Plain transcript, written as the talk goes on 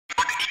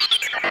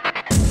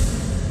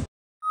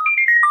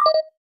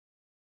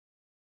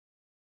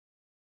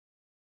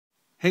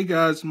Hey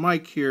guys,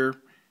 Mike here,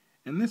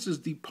 and this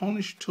is the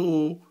Pwnage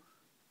tool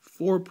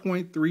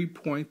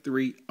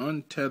 4.3.3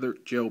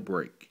 Untethered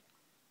Jailbreak.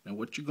 Now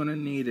what you're going to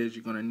need is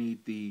you're going to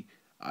need the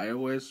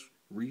iOS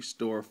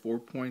Restore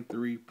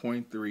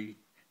 4.3.3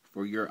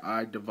 for your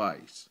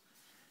iDevice.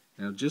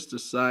 Now just a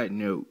side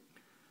note,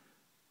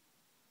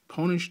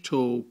 Pwnage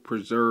tool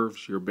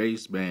preserves your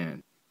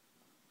baseband.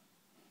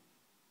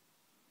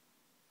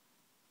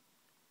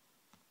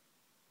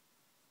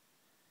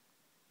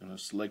 You're going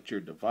to select your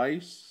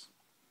device.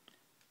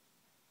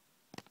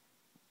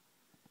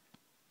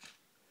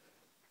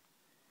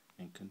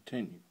 And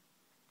continue.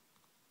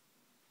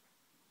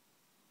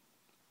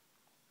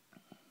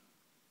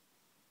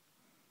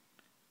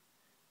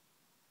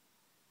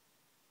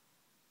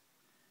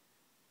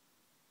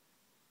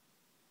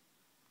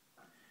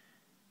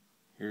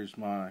 Here's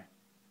my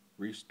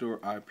Restore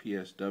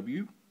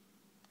IPSW.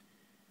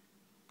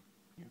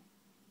 It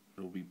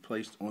will be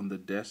placed on the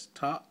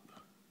desktop.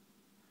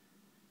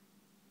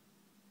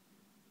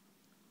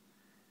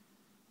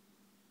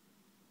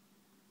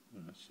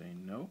 I'm going to say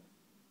no.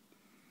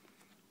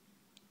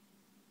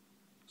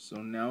 So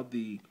now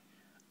the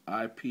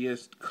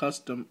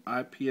custom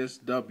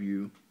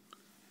IPSW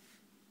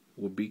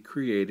will be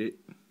created.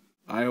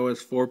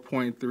 iOS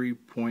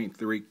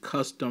 4.3.3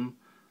 custom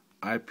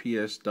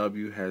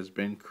IPSW has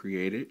been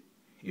created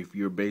if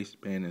your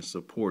baseband is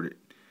supported.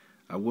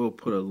 I will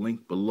put a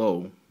link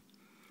below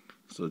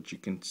so that you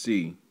can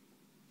see.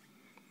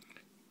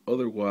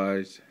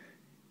 Otherwise,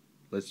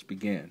 let's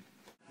begin.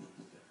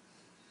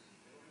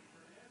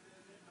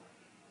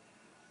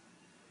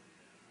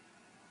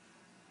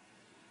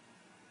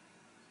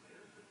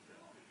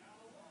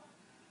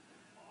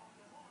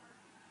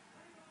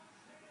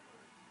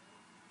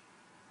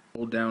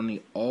 Hold down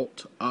the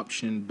Alt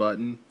Option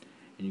button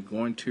and you're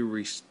going to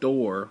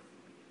restore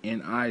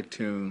in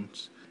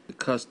iTunes the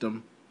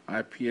custom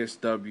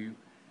IPSW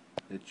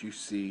that you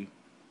see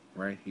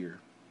right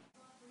here.